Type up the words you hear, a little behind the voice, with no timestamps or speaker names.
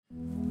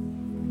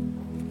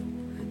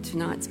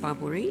Tonight's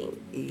Bible reading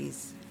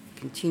is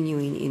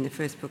continuing in the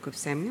first book of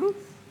Samuel,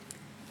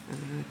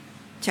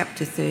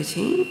 chapter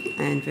 13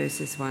 and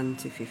verses 1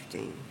 to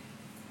 15.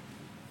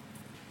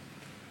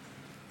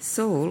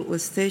 Saul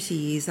was 30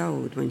 years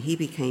old when he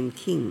became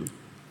king,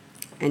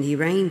 and he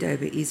reigned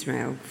over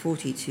Israel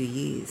 42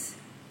 years.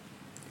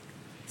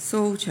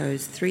 Saul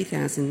chose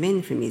 3,000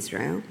 men from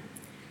Israel.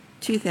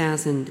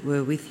 2,000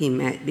 were with him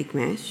at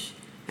Michmash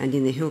and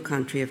in the hill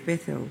country of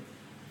Bethel,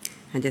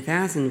 and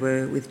 1,000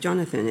 were with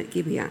Jonathan at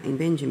Gibeah in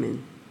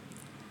Benjamin.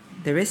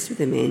 The rest of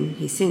the men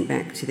he sent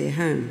back to their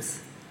homes.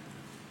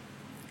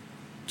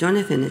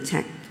 Jonathan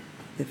attacked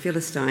the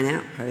Philistine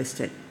outpost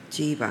at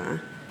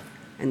Geba,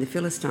 and the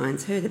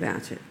Philistines heard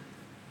about it.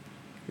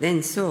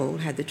 Then Saul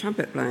had the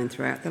trumpet blown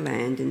throughout the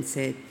land and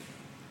said,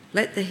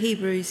 "Let the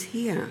Hebrews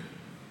hear."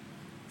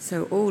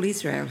 So all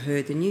Israel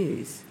heard the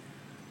news.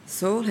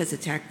 Saul has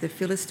attacked the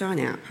Philistine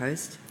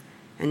outpost,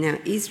 and now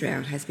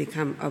Israel has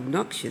become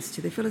obnoxious to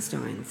the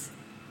Philistines.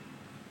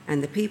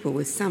 And the people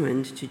were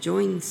summoned to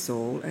join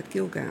Saul at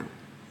Gilgal.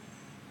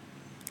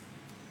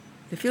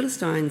 The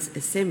Philistines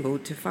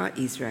assembled to fight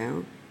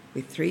Israel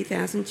with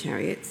 3,000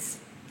 chariots,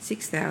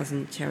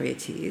 6,000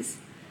 charioteers,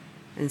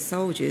 and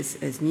soldiers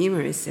as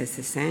numerous as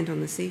the sand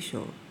on the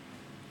seashore.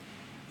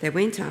 They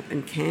went up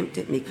and camped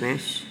at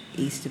Michmash,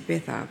 east of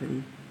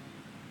Beth-aven.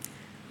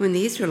 When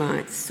the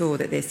Israelites saw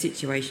that their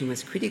situation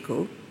was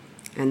critical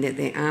and that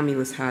their army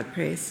was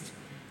hard-pressed,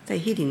 they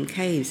hid in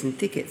caves and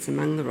thickets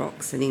among the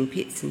rocks and in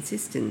pits and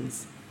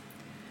cisterns.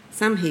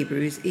 Some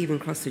Hebrews even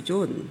crossed the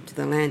Jordan to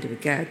the land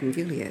of Gad and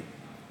Gilead.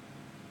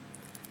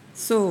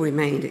 Saul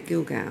remained at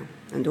Gilgal,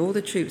 and all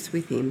the troops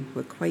with him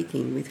were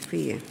quaking with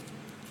fear.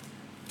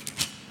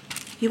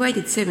 He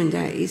waited 7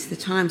 days, the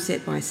time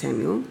set by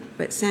Samuel,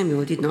 but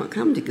Samuel did not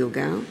come to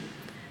Gilgal,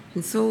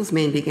 and Saul's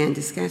men began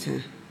to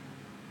scatter.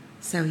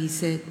 So he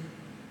said,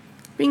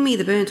 "Bring me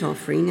the burnt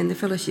offering and the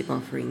fellowship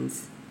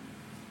offerings."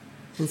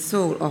 And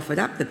Saul offered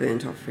up the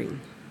burnt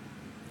offering.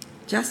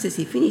 Just as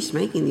he finished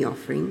making the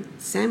offering,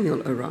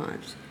 Samuel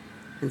arrived,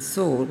 and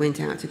Saul went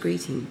out to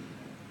greet him.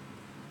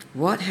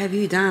 "What have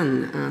you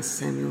done?" asked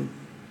Samuel.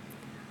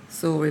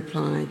 Saul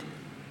replied,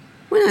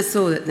 "When I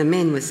saw that the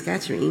men were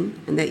scattering,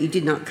 and that you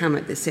did not come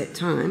at the set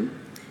time,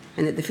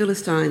 and that the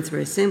Philistines were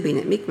assembling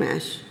at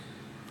Michmash,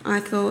 I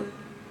thought,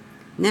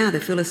 now the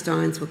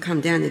Philistines will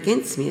come down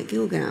against me at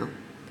Gilgal,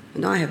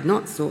 and I have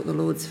not sought the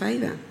Lord's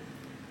favour.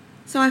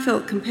 So I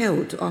felt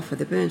compelled to offer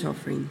the burnt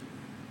offering."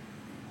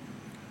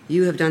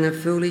 "You have done a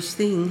foolish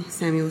thing,"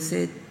 Samuel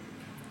said.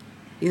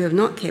 "You have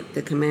not kept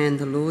the command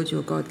the Lord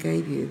your God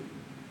gave you.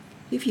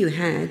 If you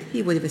had,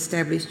 he would have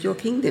established your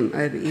kingdom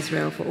over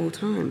Israel for all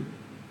time.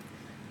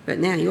 But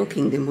now your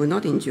kingdom will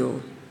not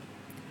endure.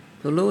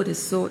 The Lord has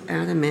sought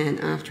out a man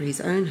after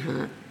his own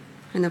heart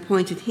and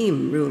appointed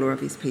him ruler of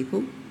his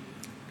people,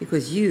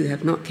 because you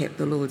have not kept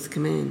the Lord's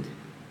command."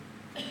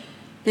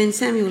 Then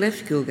Samuel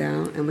left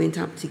Gilgal and went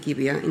up to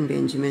Gibeah in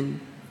Benjamin,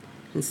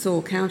 and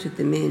Saul counted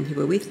the men who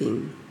were with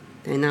him.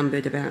 They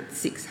numbered about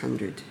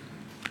 600.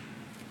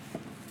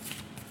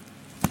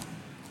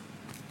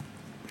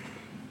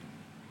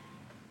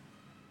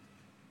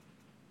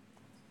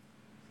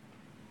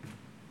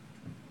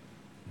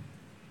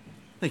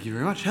 Thank you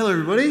very much. Hello,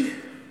 everybody.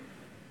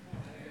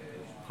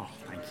 Oh,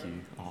 thank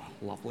you. Oh,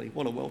 lovely.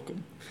 What a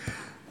welcome.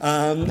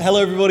 Hello,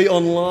 everybody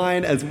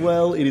online as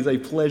well. It is a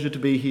pleasure to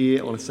be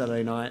here on a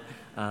Saturday night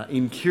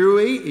in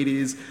Kirui. It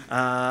is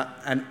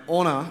an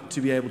honour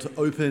to be able to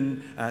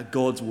open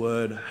God's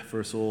Word for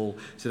us all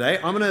today.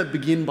 I'm going to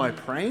begin by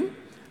praying,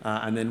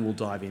 and then we'll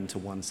dive into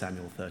 1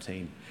 Samuel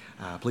 13.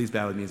 Please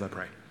bow with me as I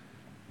pray.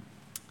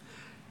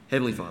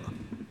 Heavenly Father,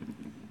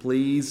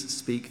 please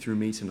speak through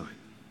me tonight.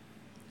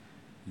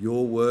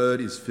 Your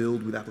word is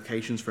filled with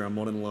applications for our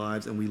modern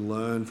lives, and we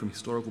learn from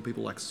historical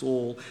people like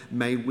Saul.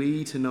 May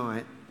we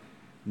tonight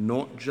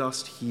not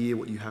just hear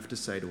what you have to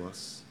say to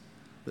us,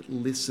 but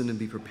listen and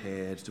be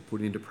prepared to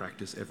put it into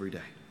practice every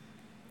day.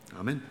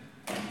 Amen.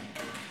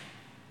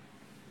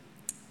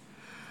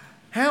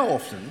 How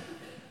often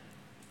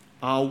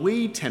are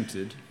we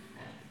tempted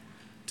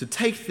to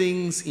take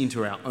things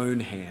into our own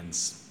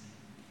hands?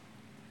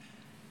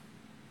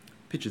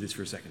 Picture this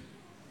for a second.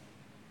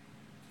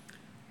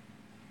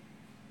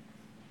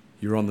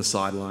 You're on the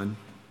sideline.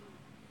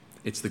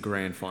 It's the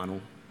grand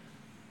final.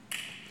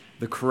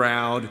 The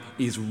crowd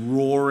is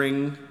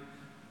roaring.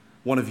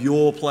 One of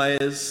your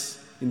players,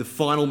 in the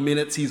final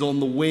minutes, he's on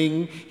the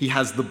wing. He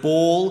has the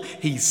ball.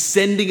 He's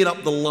sending it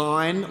up the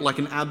line like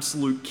an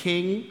absolute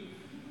king.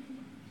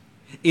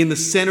 In the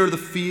centre of the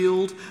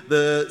field,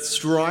 the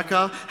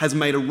striker has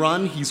made a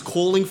run. He's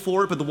calling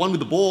for it, but the one with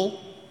the ball,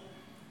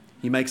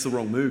 he makes the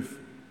wrong move.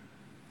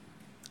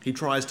 He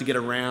tries to get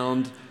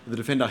around the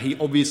defender. He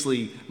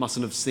obviously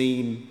mustn't have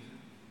seen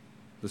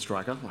the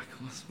striker,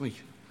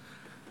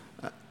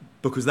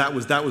 because that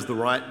was the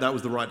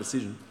right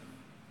decision.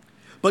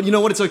 But you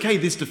know what? It's okay.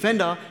 This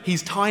defender,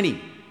 he's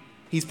tiny.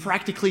 He's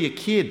practically a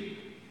kid.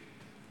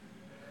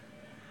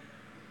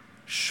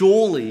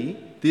 Surely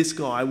this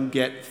guy will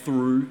get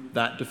through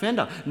that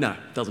defender. No,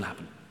 it doesn't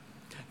happen.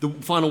 The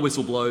final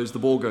whistle blows, the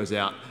ball goes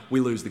out, we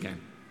lose the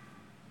game.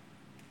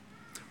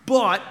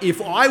 But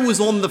if I was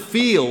on the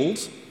field,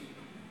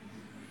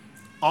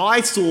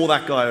 I saw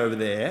that guy over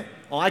there,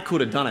 I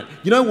could have done it.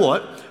 You know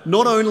what?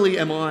 Not only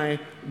am I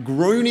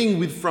groaning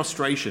with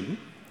frustration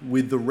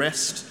with the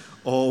rest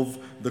of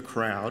the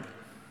crowd,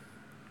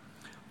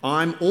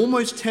 I'm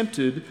almost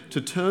tempted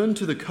to turn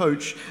to the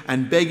coach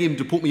and beg him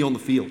to put me on the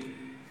field.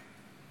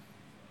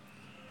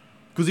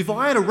 Because if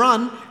I had a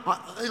run,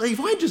 if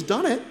I had just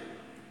done it,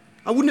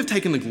 I wouldn't have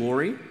taken the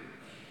glory.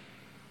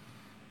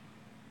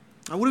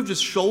 I would have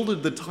just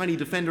shouldered the tiny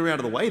defender out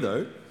of the way,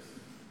 though,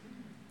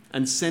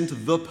 and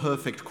sent the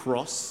perfect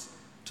cross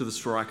to the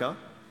striker,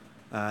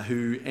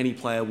 who any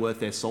player worth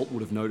their salt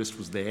would have noticed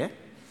was there.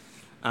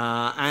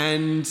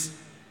 And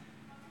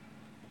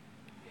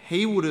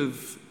he would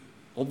have,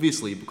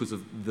 obviously, because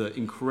of the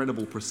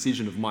incredible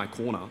precision of my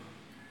corner,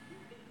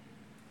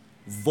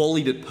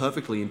 volleyed it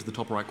perfectly into the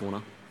top right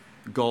corner.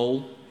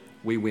 Goal,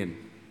 we win.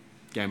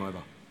 Game over.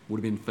 Would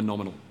have been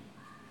phenomenal.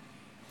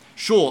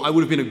 Sure, I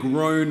would have been a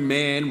grown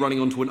man running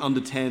onto an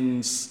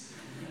under-10s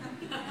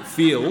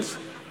field.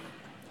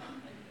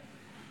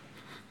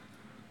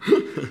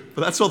 But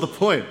that's not the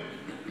point.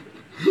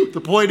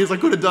 The point is I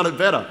could have done it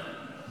better.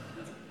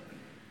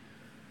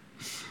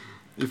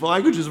 If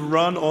I could just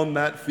run on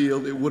that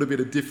field, it would have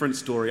been a different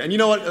story. And you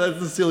know what?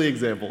 That's a silly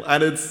example.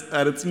 And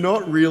it's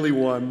not really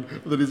one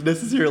that is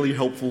necessarily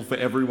helpful for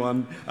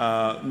everyone.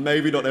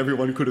 Maybe not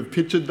everyone could have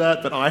pictured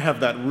that, but I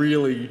have that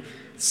really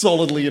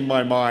solidly in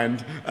my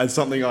mind as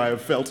something I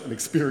have felt and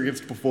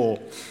experienced before.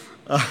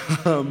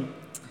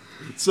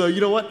 So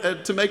you know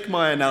what? To make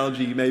my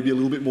analogy maybe a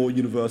little bit more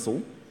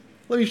universal,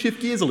 let me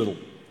shift gears a little.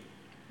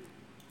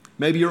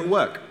 Maybe you're at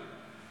work.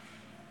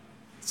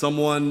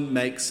 Someone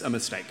makes a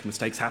mistake.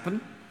 Mistakes happen.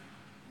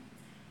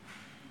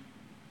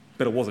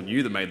 But it wasn't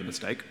you that made the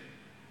mistake.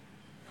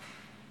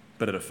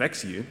 But it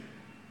affects you.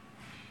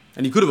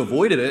 And you could have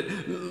avoided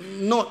it.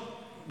 Not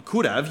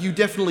could have, you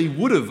definitely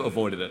would have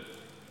avoided it.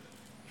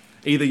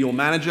 Either your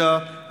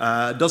manager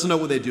doesn't know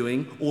what they're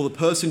doing, or the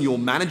person you're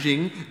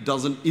managing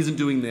isn't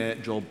doing their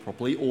job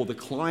properly, or the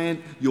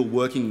client you're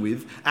working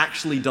with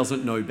actually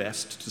doesn't know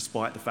best,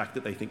 despite the fact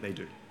that they think they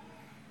do.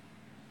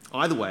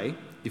 Either way,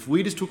 if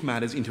we just took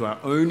matters into our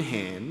own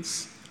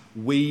hands,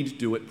 we'd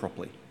do it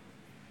properly.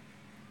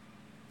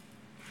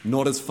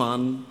 Not as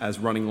fun as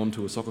running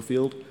onto a soccer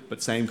field,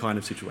 but same kind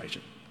of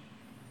situation.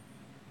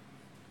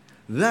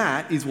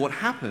 That is what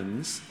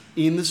happens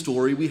in the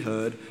story we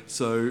heard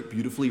so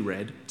beautifully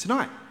read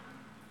tonight.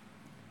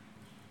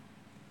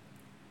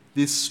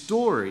 This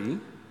story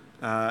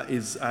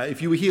is,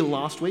 if you were here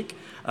last week,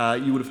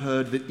 you would have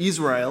heard that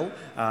Israel,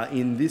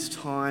 in this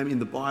time in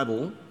the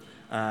Bible,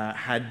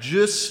 had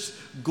just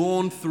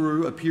gone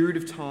through a period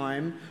of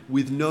time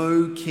with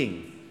no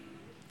king.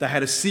 They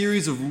had a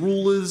series of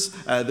rulers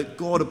that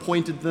God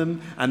appointed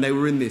them, and they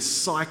were in this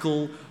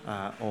cycle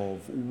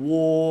of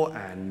war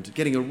and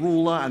getting a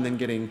ruler and then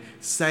getting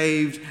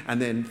saved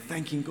and then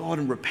thanking God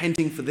and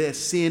repenting for their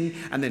sin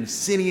and then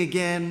sinning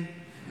again.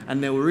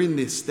 And they were in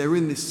this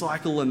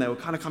cycle, and they were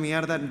kind of coming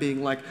out of that and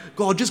being like,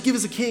 God, just give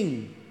us a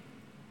king.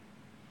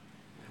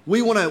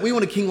 We want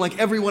a king like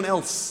everyone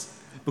else.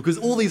 Because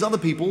all these other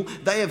people,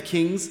 they have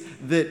kings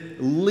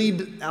that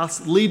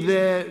lead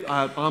their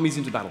armies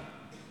into battle.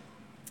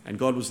 And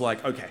God was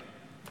like, okay,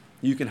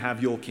 you can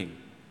have your king.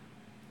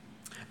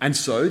 And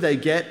so they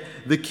get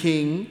the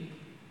king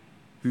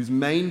whose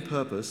main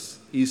purpose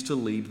is to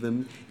lead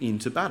them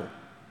into battle.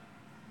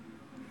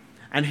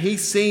 And he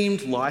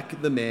seemed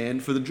like the man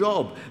for the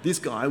job. This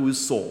guy was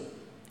Saul.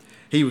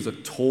 He was a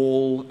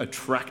tall,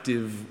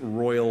 attractive,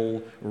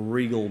 royal,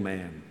 regal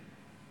man.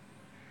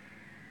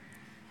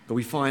 But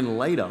we find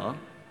later,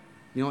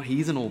 you know what,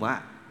 he isn't all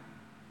that.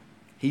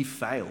 He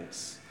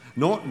fails.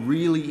 Not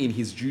really in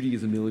his duty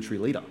as a military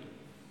leader,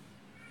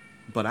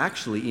 but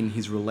actually in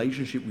his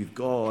relationship with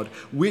God,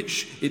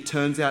 which, it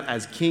turns out,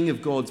 as king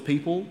of God's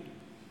people,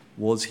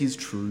 was his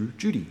true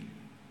duty.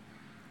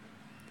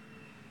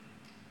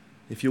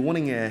 If you're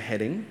wanting a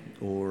heading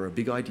or a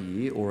big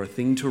idea or a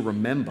thing to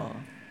remember,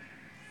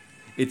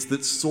 it's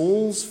that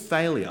Saul's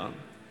failure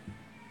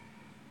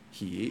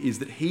here is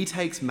that he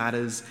takes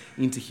matters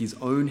into his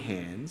own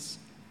hands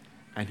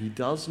and he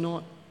does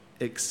not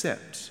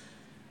accept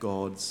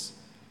God's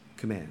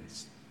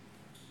commands.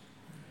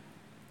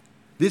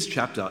 This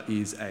chapter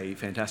is a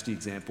fantastic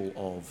example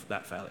of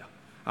that failure.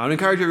 I would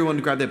encourage everyone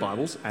to grab their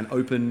Bibles and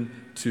open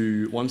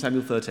to 1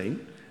 Samuel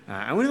 13.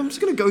 And I'm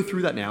just going to go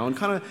through that now and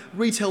kind of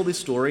retell this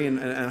story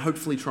and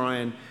hopefully try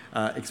and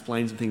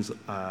explain some things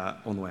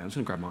on the way. I'm just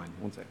going to grab mine.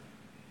 One sec.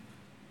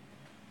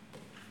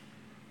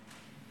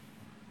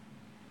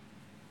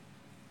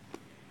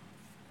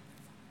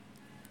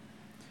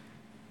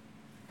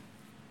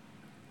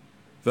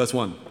 Verse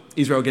 1,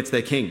 Israel gets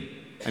their king,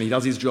 and he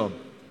does his job.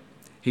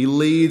 He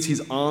leads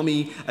his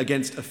army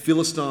against a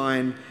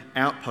Philistine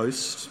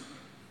outpost,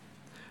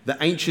 the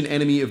ancient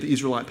enemy of the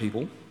Israelite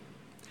people,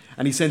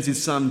 and he sends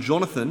his son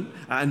Jonathan,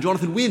 and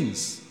Jonathan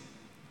wins.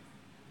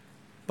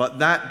 But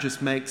that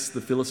just makes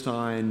the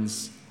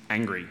Philistines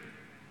angry.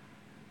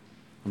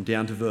 I'm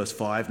down to verse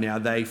 5 now.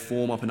 They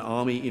form up an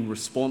army in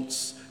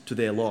response to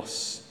their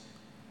loss.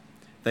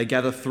 They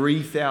gather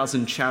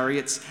 3,000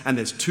 chariots, and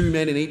there's 2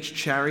 men in each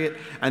chariot,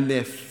 and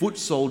their foot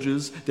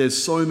soldiers,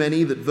 there's so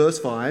many that verse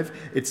 5,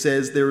 it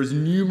says, they're as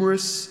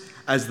numerous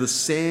as the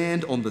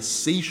sand on the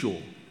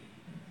seashore.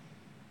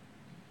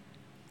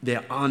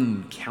 They're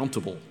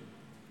uncountable.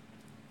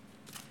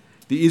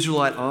 The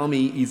Israelite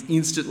army is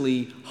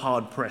instantly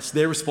hard-pressed.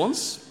 Their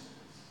response?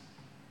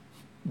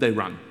 They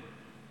run,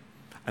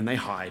 and they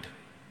hide.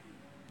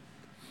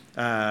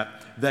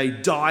 They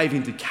dive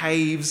into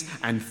caves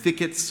and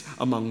thickets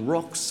among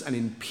rocks and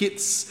in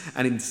pits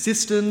and in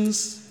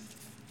cisterns,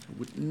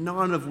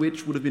 none of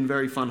which would have been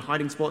very fun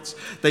hiding spots.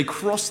 They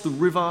cross the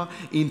river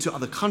into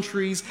other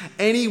countries.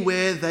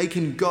 Anywhere they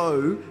can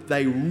go,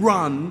 they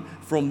run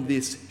from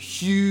this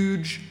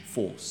huge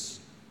force.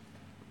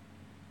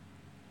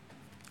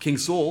 King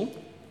Saul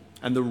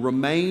and the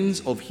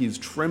remains of his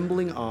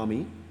trembling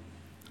army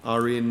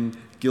are in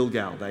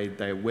Gilgal.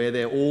 They're where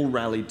they're all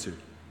rallied to.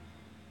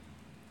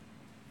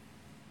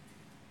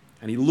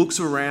 And he looks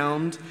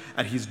around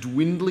at his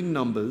dwindling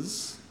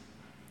numbers,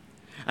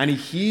 and he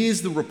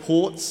hears the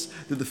reports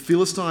that the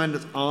Philistine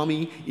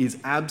army is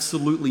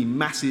absolutely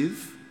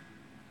massive,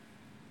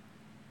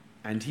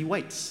 and he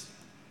waits.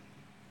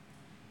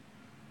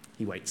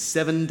 He waits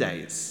 7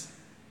 days.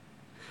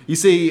 You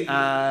see,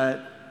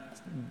 the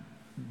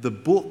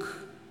book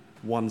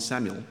 1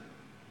 Samuel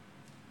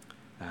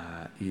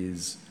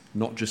is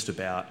not just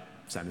about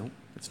Samuel.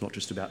 It's not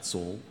just about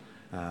Saul.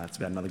 It's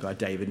about another guy,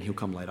 David, and he'll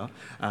come later.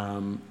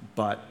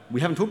 But we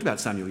haven't talked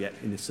about Samuel yet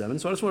in this sermon,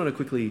 so I just wanted to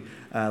quickly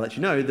let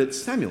you know that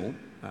Samuel,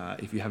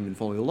 if you haven't been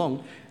following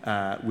along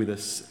with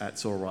us at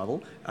Soul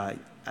Arrival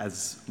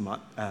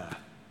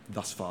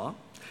thus far,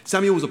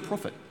 Samuel was a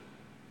prophet.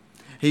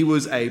 He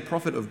was a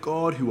prophet of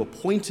God who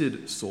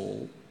appointed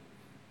Saul,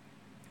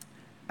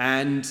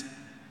 and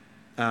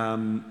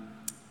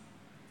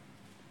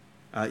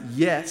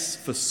yes,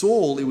 for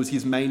Saul, it was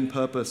his main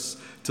purpose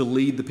to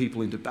lead the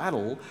people into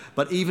battle,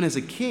 but even as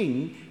a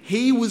king,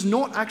 he was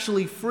not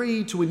actually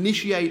free to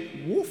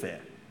initiate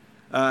warfare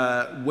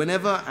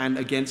whenever and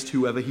against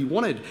whoever he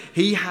wanted.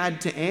 He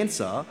had to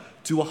answer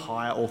to a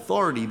higher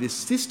authority. This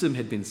system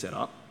had been set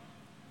up,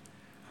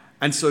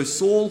 and so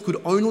Saul could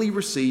only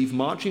receive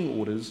marching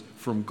orders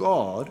from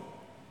God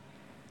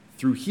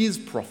through his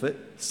prophet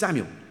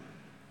Samuel.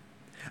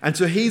 And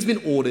so he's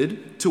been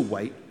ordered to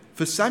wait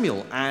for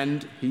Samuel,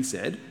 and he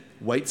said,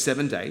 wait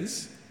 7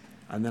 days,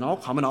 and then I'll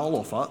come and I'll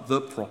offer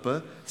the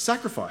proper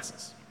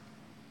sacrifices.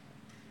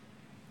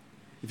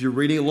 If you're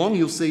reading along,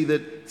 you'll see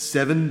that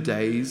 7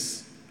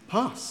 days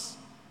pass.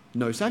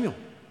 No Samuel.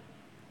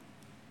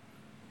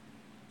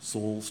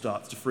 Saul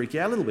starts to freak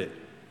out a little bit.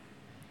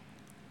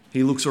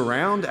 He looks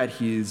around at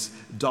his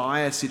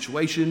dire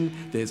situation.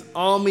 There's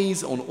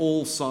armies on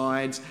all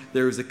sides.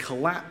 There is a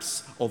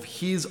collapse of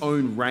his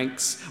own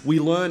ranks. We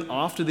learn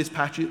after this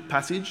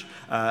passage,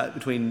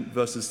 between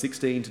verses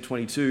 16 to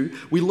 22,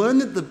 we learn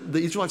that the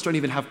Israelites don't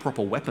even have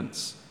proper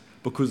weapons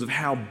because of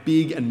how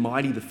big and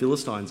mighty the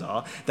Philistines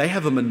are. They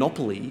have a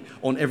monopoly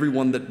on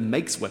everyone that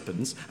makes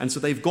weapons, and so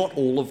they've got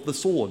all of the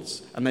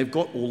swords, and they've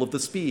got all of the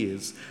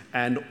spears.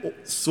 And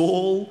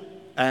Saul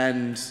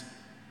and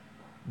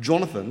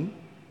Jonathan,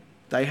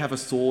 they have a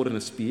sword and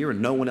a spear,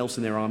 and no one else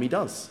in their army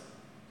does.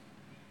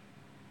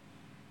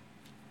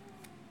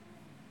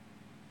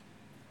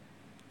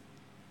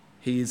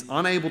 He is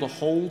unable to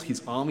hold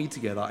his army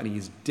together, and he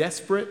is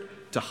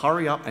desperate to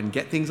hurry up and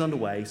get things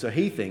underway. So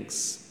he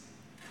thinks,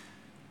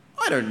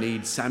 I don't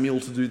need Samuel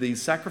to do these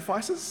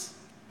sacrifices.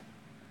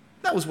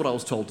 That was what I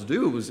was told to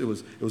do.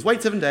 It was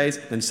wait 7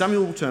 days, then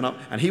Samuel will turn up,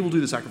 and he will do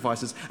the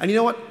sacrifices. And you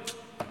know what?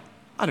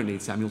 I don't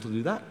need Samuel to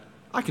do that.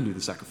 I can do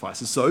the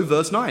sacrifices. So,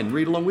 verse 9,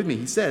 read along with me.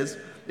 It says,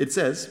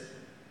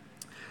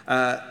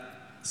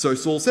 so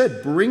Saul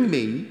said, bring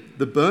me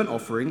the burnt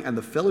offering and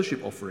the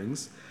fellowship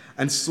offerings.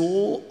 And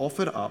Saul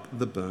offered up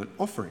the burnt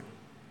offering.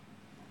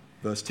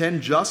 Verse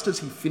 10, just as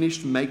he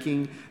finished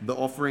making the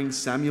offering,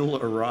 Samuel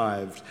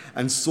arrived,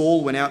 and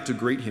Saul went out to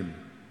greet him.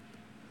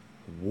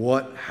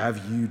 What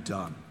have you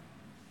done?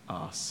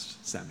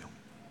 Asked Samuel.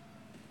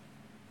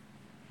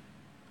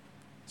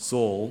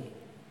 Saul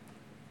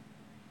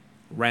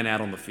ran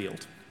out on the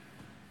field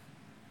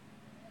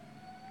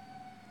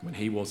when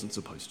he wasn't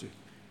supposed to.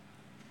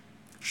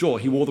 Sure,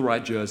 he wore the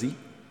right jersey.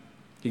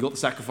 He got the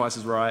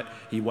sacrifices right.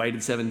 He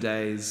waited 7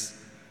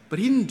 days. But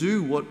he didn't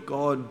do what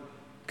God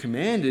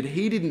commanded.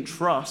 He didn't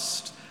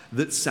trust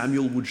that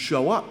Samuel would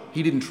show up.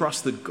 He didn't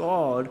trust that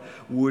God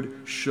would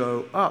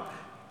show up.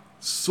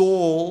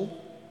 Samuel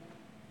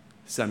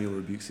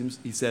rebukes him.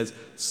 He says,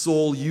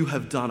 Saul, you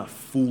have done a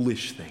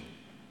foolish thing.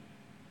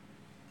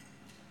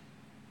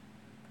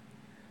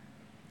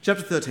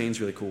 Chapter 13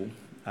 is really cool,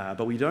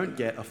 but we don't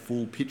get a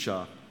full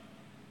picture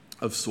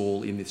of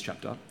Saul in this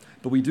chapter.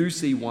 But we do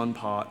see one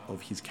part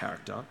of his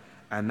character,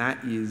 and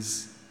that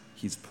is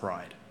his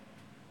pride.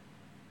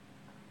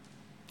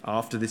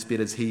 After this bit,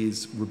 as he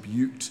is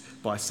rebuked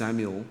by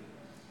Samuel,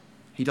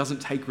 He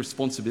doesn't take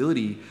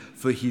responsibility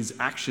for his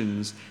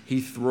actions. He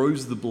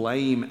throws the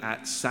blame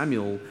at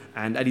Samuel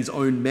and at his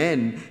own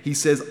men. He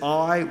says,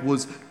 I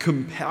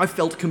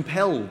felt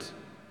compelled.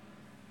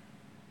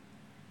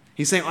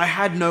 He's saying, I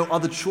had no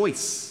other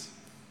choice.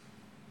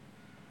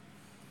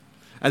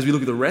 As we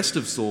look at the rest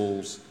of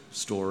Saul's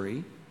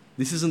story,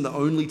 this isn't the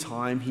only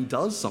time he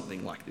does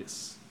something like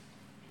this.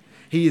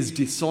 He is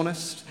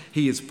dishonest,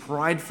 he is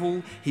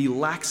prideful, he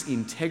lacks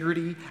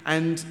integrity,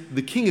 and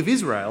the king of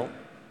Israel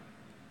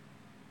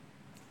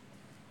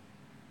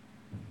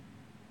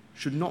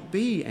should not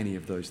be any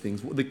of those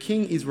things. What the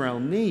king Israel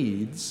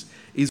needs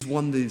is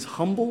one that is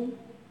humble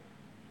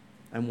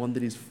and one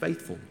that is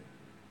faithful.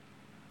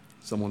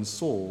 Someone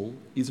Saul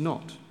is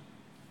not.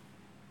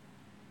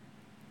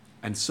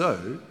 And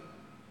so,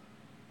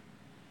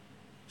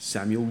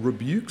 Samuel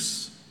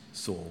rebukes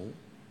Saul.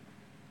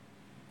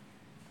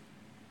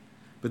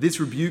 But this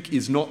rebuke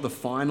is not the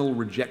final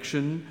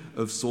rejection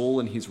of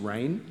Saul and his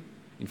reign.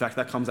 In fact,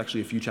 that comes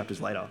actually a few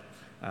chapters later,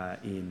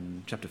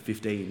 in chapter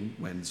 15,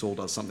 when Saul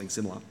does something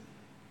similar.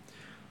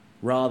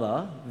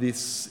 Rather,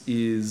 this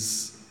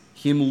is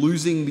him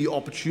losing the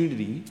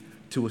opportunity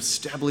to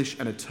establish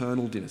an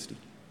eternal dynasty.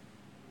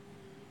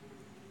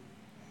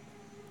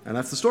 And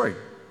that's the story.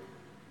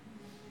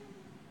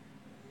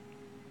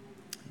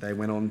 They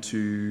went on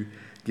to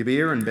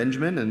Gibeah and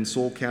Benjamin, and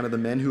Saul counted the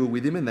men who were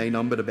with him, and they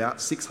numbered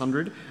about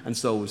 600. And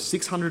so it was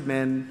 600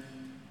 men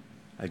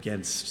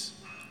against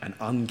an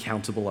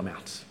uncountable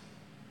amount.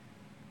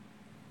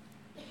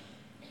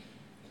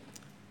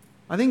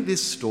 I think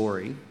this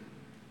story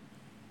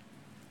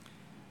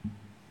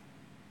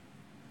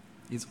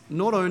is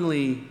not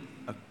only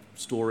a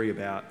story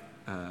about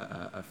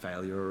a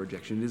failure or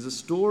rejection, it is a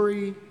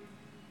story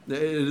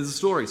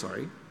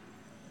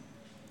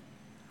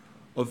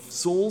of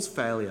Saul's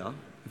failure,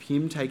 of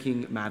him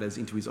taking matters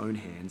into his own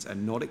hands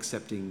and not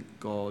accepting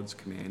God's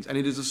commands. And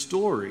it is a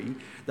story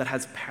that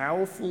has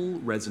powerful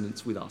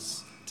resonance with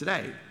us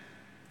today.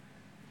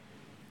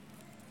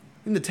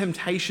 And the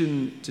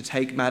temptation to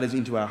take matters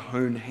into our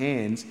own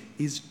hands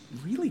is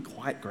really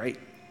quite great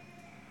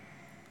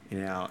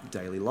in our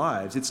daily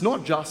lives. It's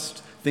not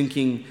just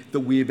thinking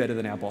that we're better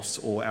than our boss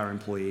or our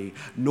employee,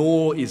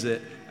 nor is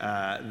it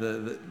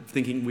the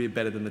thinking we're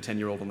better than the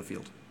 10-year-old on the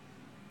field.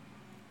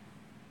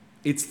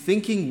 It's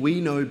thinking we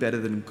know better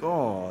than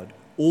God,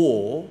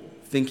 or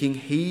thinking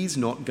he's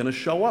not going to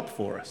show up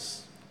for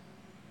us.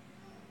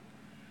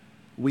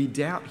 We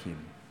doubt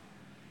him,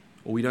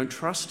 or we don't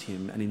trust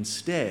him, and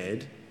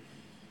instead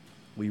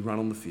we run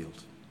on the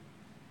field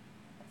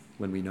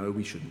when we know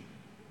we shouldn't.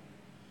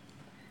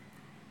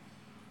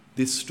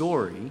 This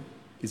story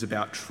is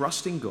about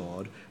trusting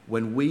God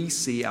when we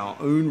see our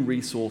own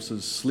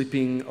resources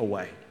slipping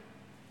away.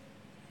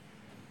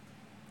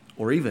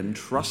 Or even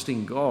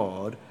trusting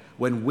God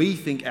when we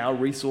think our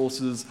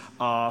resources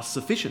are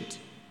sufficient,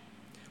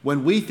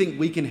 when we think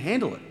we can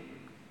handle it.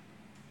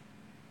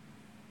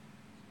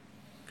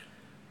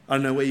 I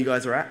don't know where you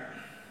guys are at,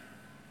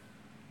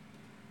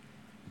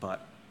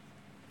 but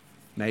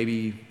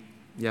maybe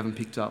you haven't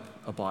picked up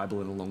a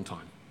Bible in a long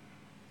time.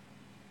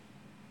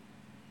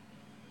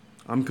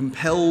 I'm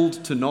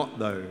compelled to not,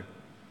 though.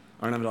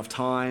 I don't have enough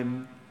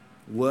time.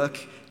 Work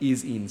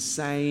is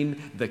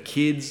insane. The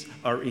kids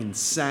are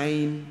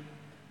insane.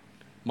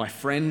 My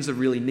friends are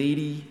really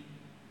needy.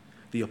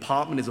 The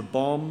apartment is a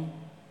bomb.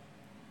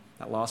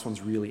 That last one's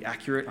really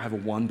accurate. I have a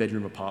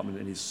one-bedroom apartment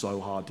and it is so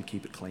hard to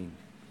keep it clean.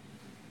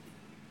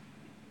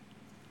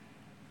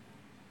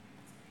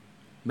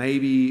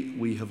 Maybe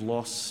we have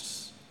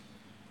lost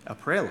our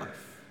prayer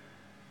life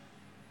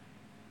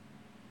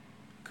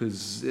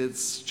because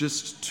it's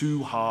just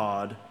too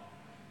hard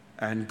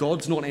and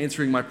God's not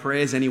answering my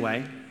prayers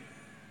anyway.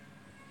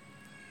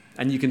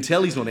 And you can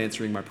tell he's not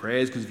answering my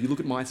prayers because if you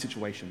look at my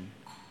situation,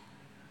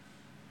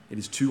 it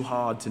is too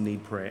hard to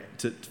need prayer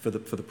for the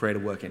prayer to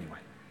work anyway.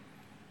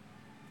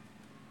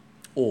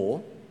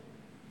 Or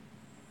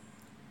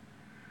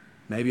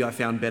maybe I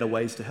found better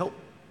ways to help.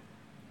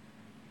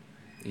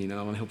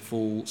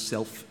 Unhelpful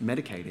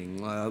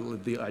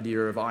self-medicating. The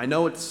idea of, I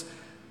know it's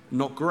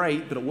not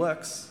great, but it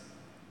works.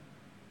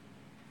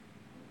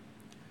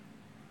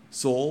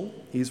 Saul,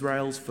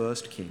 Israel's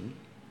first king,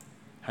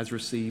 has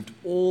received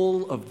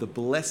all of the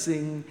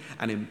blessing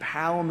and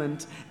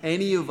empowerment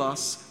any of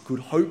us could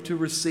hope to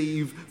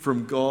receive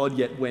from God,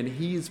 yet when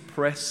he is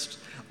pressed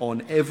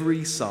on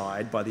every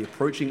side by the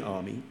approaching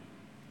army,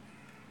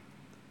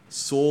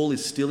 Saul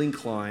is still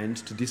inclined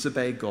to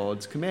disobey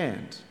God's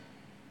command.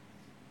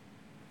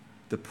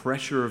 The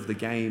pressure of the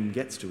game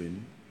gets to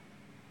him,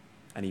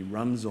 and he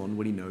runs on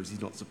when he knows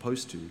he's not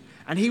supposed to.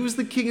 And he was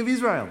the king of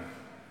Israel,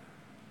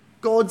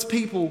 God's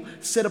people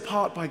set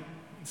apart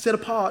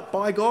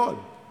by God.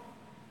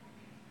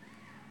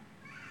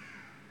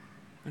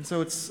 And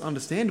so it's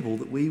understandable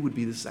that we would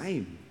be the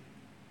same.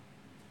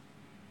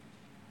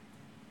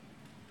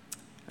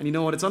 And you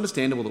know what? It's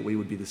understandable that we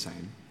would be the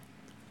same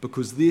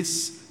because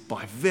this,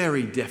 by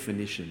very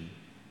definition,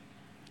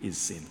 is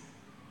sin.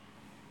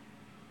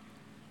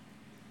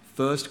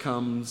 First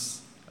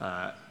comes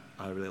a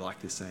I really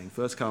like this saying.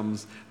 First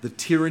comes the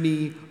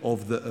tyranny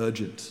of the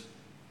urgent,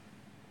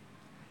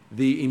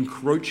 the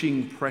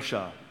encroaching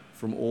pressure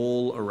from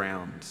all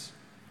around.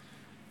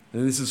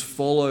 And this is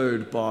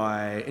followed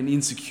by an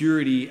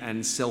insecurity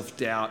and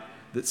self-doubt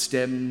that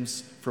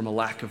stems from a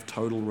lack of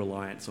total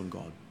reliance on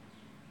God.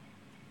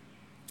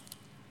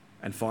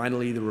 And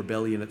finally, the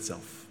rebellion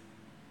itself.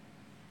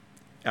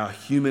 Our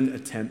human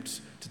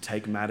attempt to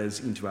take matters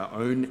into our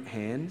own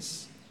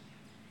hands,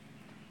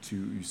 to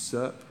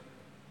usurp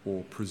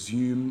or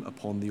presume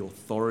upon the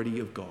authority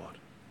of God.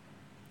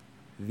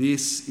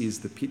 This is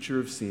the picture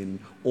of sin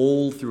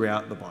all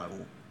throughout the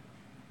Bible,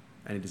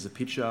 and it is a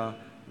picture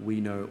we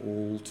know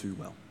all too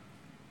well,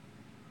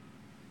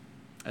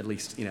 at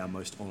least in our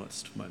most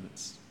honest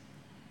moments.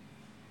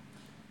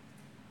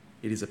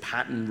 It is a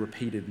pattern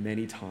repeated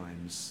many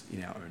times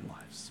in our own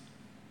lives.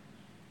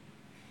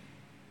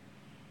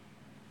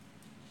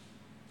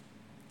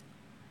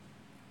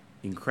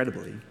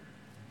 Incredibly,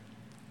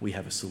 we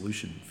have a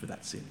solution for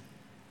that sin.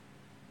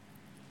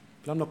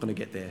 But I'm not going to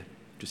get there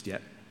just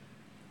yet.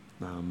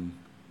 I'm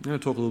going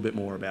to talk a little bit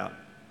more about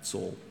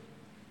Saul.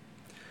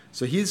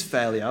 So his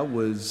failure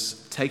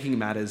was taking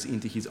matters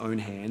into his own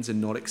hands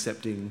and not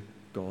accepting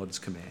God's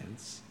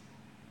commands.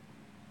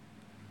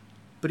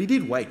 But he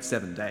did wait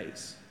 7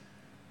 days,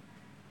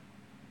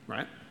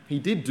 right? He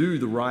did do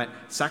the right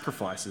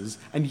sacrifices,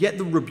 and yet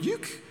the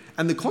rebuke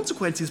and the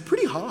consequence is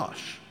pretty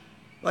harsh.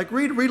 Like,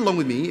 read along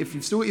with me, if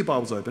you've still got your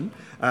Bibles open,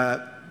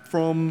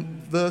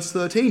 from verse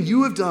 13.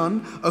 "You have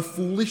done a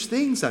foolish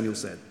thing," Samuel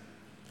said.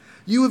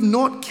 "You have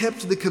not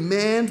kept the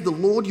command the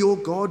Lord your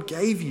God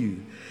gave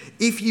you.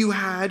 If you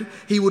had,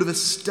 he would have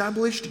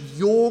established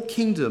your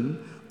kingdom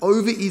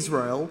over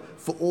Israel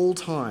for all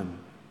time.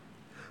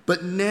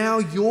 But now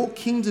your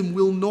kingdom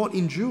will not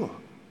endure.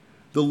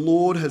 The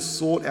Lord has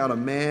sought out a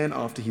man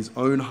after his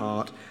own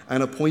heart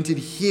and appointed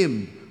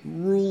him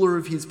ruler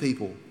of his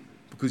people,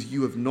 because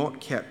you have not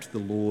kept the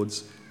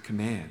Lord's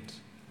command."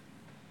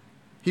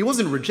 He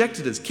wasn't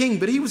rejected as king,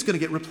 but he was going to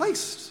get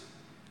replaced.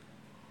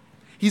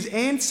 His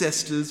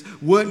ancestors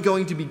weren't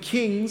going to be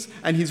kings,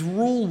 and his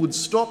rule would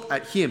stop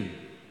at him.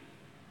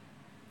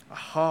 A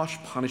harsh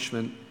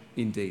punishment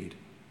indeed.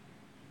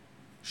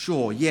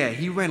 Sure, yeah,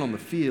 he ran on the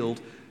field,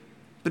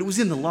 but it was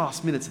in the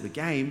last minutes of the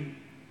game.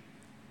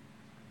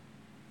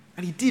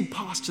 And he did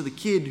pass to the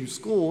kid who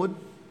scored.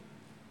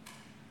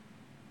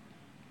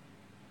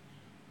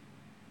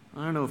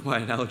 I don't know if my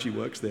analogy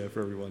works there for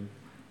everyone.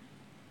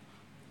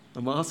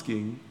 I'm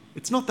asking,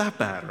 it's not that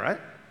bad, right?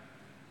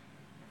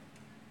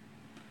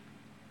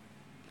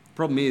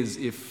 Problem is,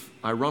 if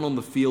I run on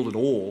the field at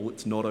all,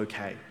 it's not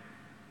okay.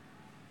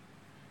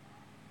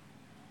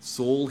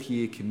 Saul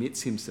here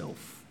commits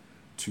himself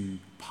to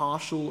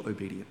partial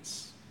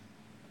obedience.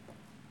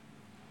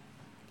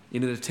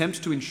 In an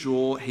attempt to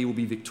ensure he will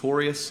be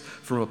victorious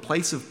from a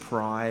place of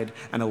pride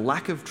and a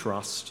lack of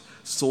trust,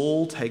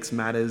 Saul takes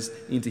matters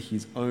into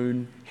his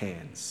own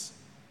hands.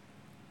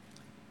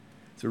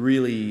 It's a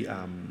really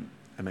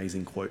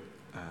amazing quote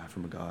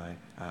from a guy,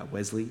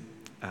 Wesley,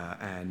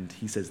 and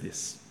he says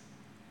this: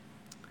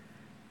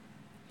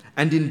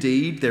 "And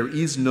indeed there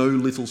is no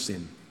little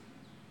sin,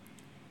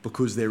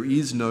 because there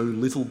is no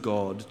little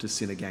God to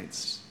sin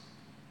against.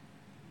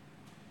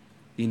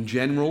 In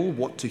general,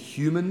 what to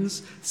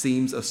humans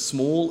seems a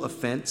small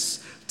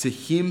offence, to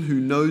him who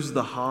knows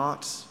the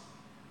heart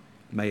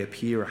may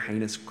appear a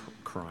heinous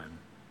crime."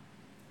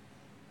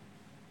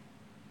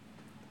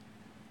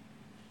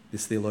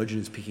 This theologian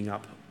is picking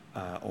up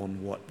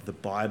on what the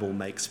Bible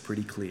makes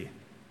pretty clear,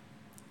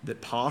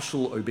 that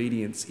partial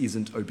obedience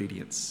isn't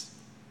obedience.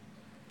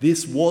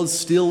 This was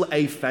still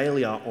a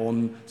failure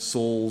on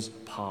Saul's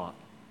part.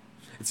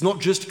 It's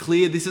not just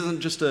clear, this isn't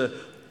just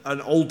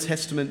an Old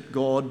Testament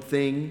God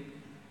thing.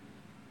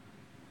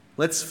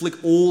 Let's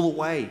flick all the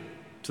way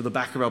to the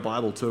back of our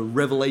Bible, to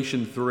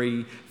Revelation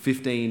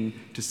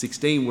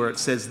 3:15-16, where it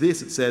says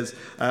this. It says,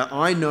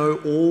 "I know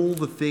all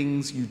the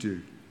things you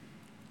do.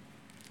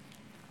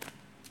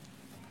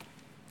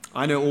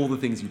 I know all the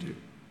things you do,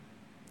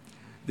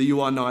 that you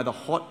are neither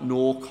hot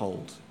nor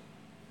cold.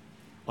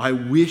 I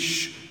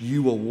wish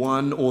you were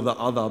one or the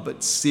other,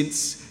 but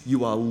since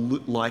you are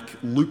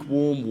like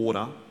lukewarm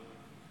water,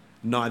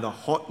 neither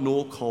hot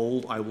nor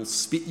cold, I will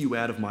spit you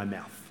out of my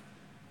mouth."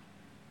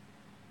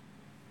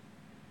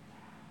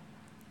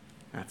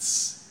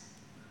 That's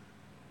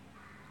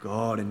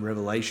God in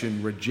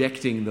Revelation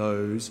rejecting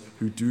those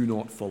who do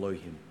not follow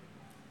him.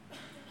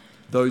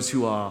 Those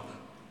who are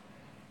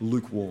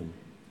lukewarm.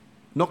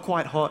 Not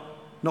quite hot,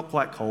 not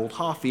quite cold,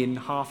 half in,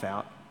 half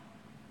out.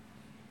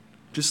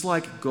 Just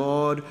like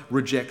God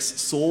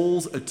rejects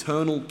Saul's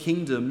eternal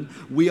kingdom,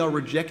 we are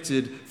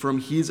rejected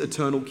from his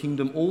eternal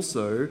kingdom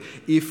also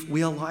if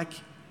we are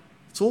like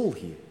Saul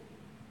here.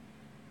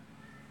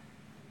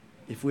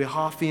 If we're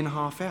half in,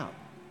 half out.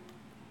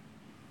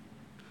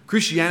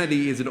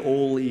 Christianity is an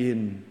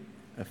all-in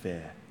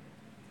affair.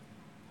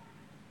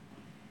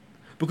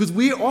 Because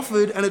we're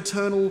offered an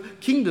eternal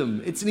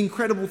kingdom. It's an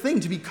incredible thing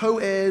to be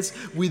co-heirs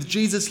with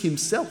Jesus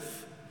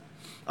himself.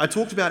 I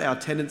talked about our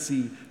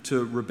tendency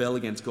to rebel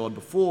against God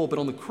before, but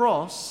on the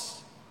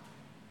cross,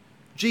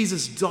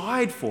 Jesus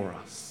died for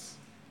us,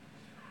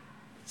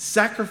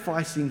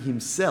 sacrificing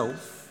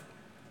himself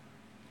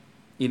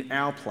in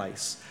our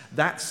place.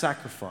 That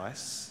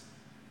sacrifice,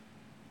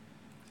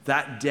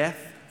 that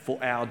death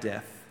for our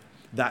death,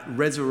 that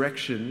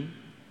resurrection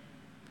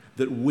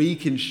that we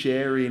can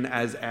share in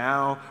as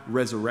our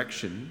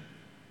resurrection,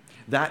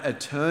 that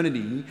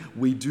eternity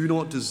we do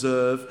not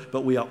deserve,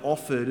 but we are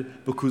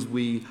offered because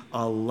we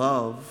are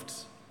loved.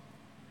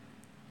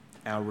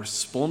 Our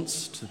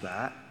response to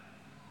that,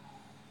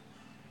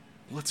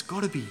 well, it's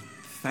got to be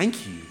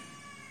thank you.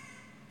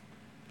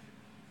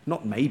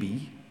 Not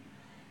maybe.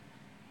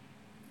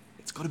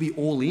 It's got to be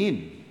all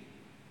in,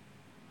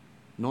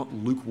 not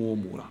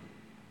lukewarm water.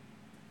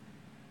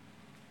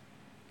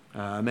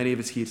 Many of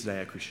us here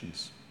today are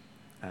Christians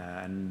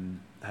and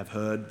have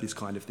heard this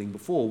kind of thing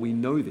before. We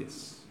know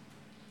this.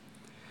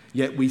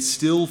 Yet we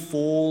still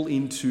fall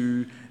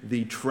into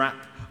the trap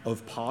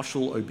of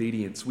partial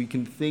obedience. We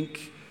can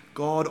think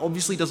God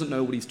obviously doesn't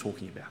know what he's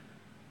talking about.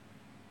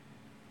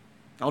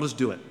 I'll just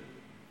do it.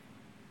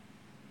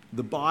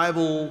 The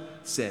Bible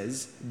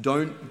says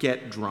don't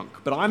get drunk,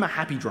 but I'm a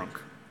happy drunk,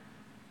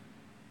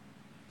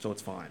 so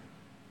it's fine.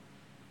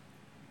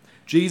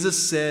 Jesus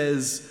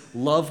says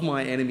love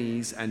my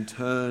enemies and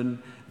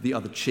turn the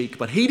other cheek,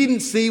 but he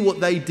didn't see what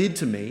they did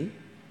to me.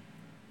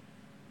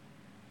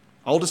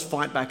 I'll just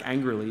fight back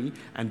angrily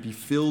and be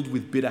filled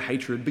with bitter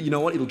hatred. But you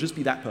know what? It'll just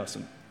be that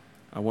person.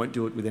 I won't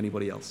do it with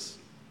anybody else.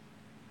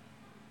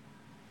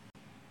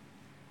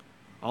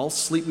 I'll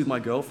sleep with my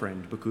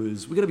girlfriend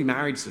because we're going to be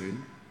married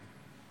soon.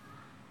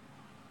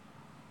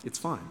 It's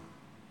fine.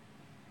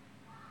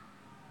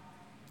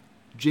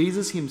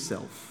 Jesus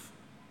himself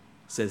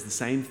says the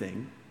same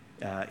thing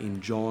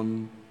in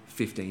John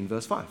 15,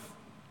 verse 5.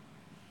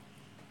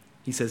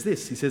 He says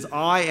this. He says,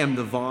 I am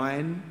the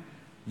vine,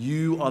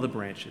 you are the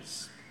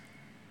branches.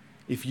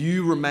 If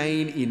you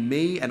remain in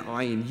me and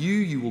I in you,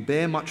 you will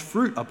bear much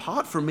fruit.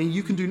 Apart from me,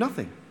 you can do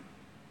nothing.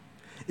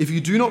 If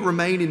you do not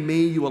remain in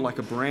me, you are like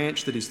a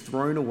branch that is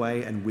thrown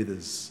away and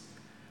withers.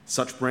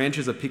 Such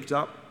branches are picked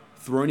up,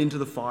 thrown into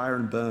the fire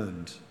and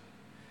burned.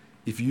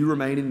 If you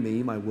remain in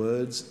me, my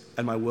words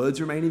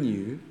remain in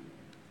you,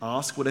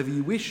 ask whatever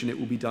you wish and it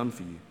will be done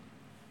for you.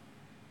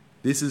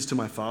 This is to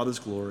my Father's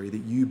glory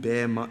that you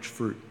bear much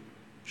fruit,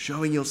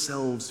 showing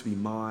yourselves to be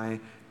my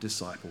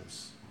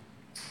disciples.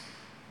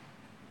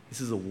 This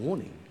is a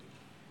warning.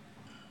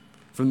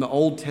 From the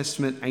Old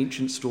Testament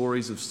ancient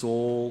stories of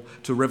Saul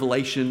to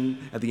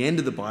Revelation at the end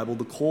of the Bible,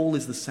 the call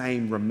is the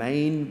same: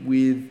 remain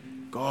with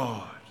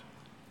God.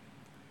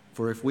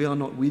 For if we are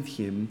not with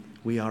him,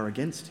 we are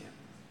against him.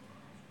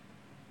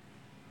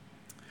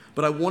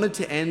 But I wanted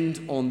to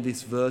end on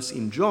this verse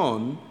in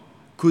John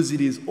because it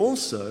is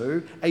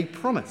also a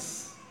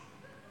promise.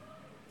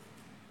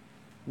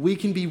 We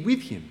can be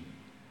with him.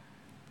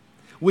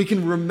 We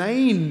can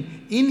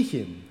remain in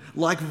him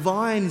like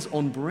vines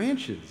on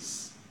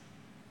branches.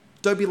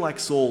 Don't be like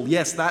Saul.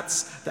 Yes,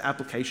 that's the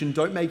application.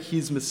 Don't make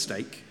his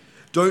mistake.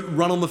 Don't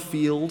run on the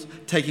field,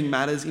 taking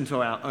matters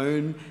into our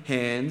own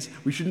hands.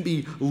 We shouldn't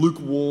be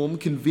lukewarm,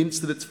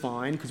 convinced that it's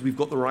fine because we've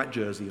got the right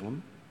jersey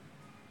on.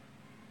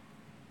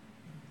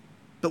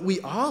 But we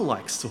are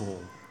like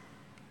Saul.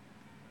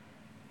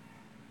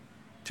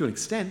 To an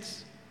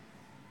extent,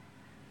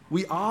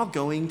 we are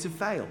going to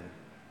fail.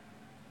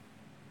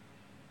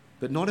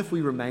 But not if we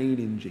remain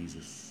in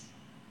Jesus.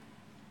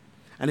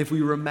 And if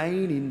we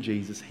remain in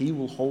Jesus, he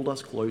will hold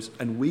us close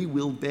and we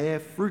will bear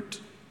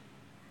fruit.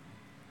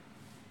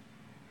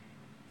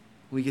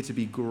 We get to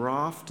be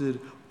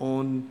grafted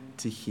on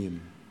to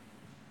him.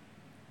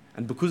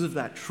 And because of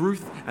that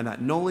truth and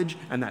that knowledge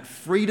and that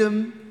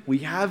freedom we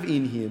have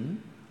in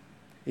him,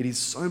 it is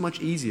so much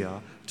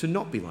easier to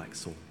not be like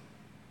Saul.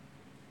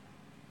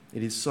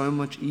 It is so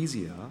much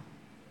easier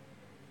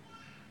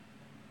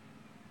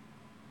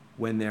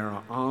when there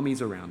are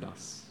armies around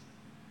us,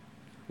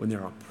 when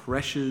there are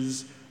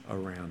pressures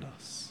around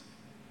us.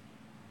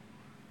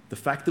 The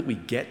fact that we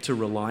get to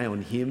rely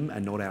on him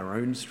and not our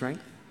own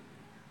strength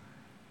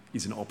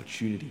is an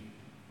opportunity,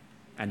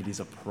 and it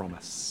is a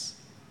promise,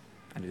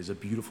 and it is a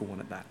beautiful one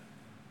at that.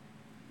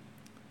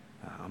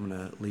 I'm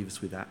going to leave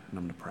us with that, and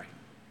I'm going to pray.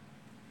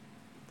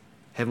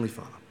 Heavenly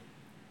Father,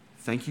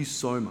 thank you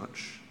so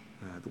much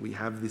that we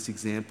have this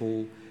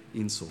example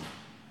in Saul.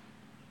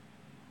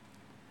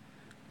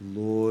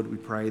 Lord, we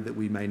pray that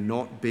we may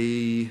not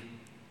be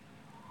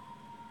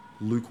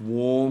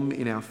lukewarm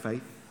in our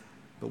faith,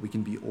 but we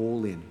can be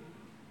all in.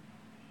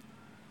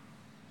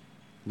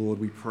 Lord,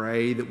 we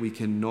pray that we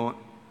cannot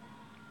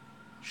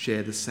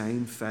share the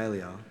same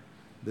failure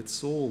that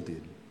Saul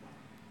did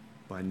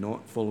by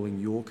not following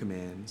your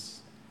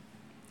commands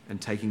and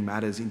taking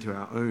matters into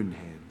our own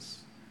hands.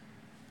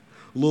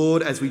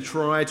 Lord, as we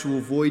try to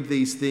avoid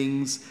these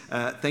things,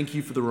 thank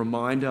you for the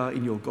reminder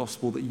in your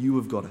gospel that you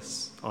have got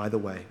us either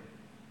way.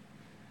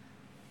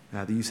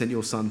 That you sent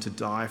your Son to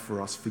die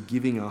for us,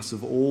 forgiving us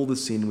of all the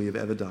sin we have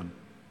ever done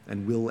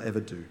and will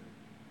ever do.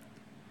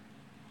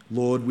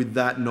 Lord, with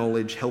that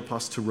knowledge, help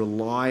us to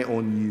rely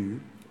on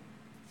you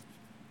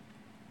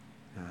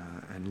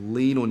and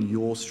lean on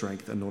your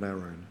strength and not our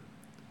own.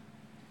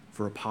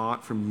 For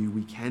apart from you,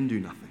 we can do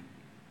nothing.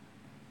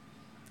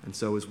 And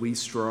so as we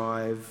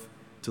strive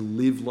to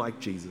live like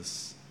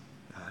Jesus,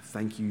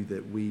 thank you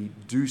that we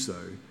do so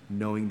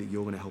knowing that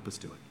you're going to help us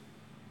do it.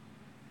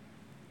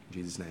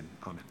 In Jesus' name,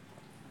 amen.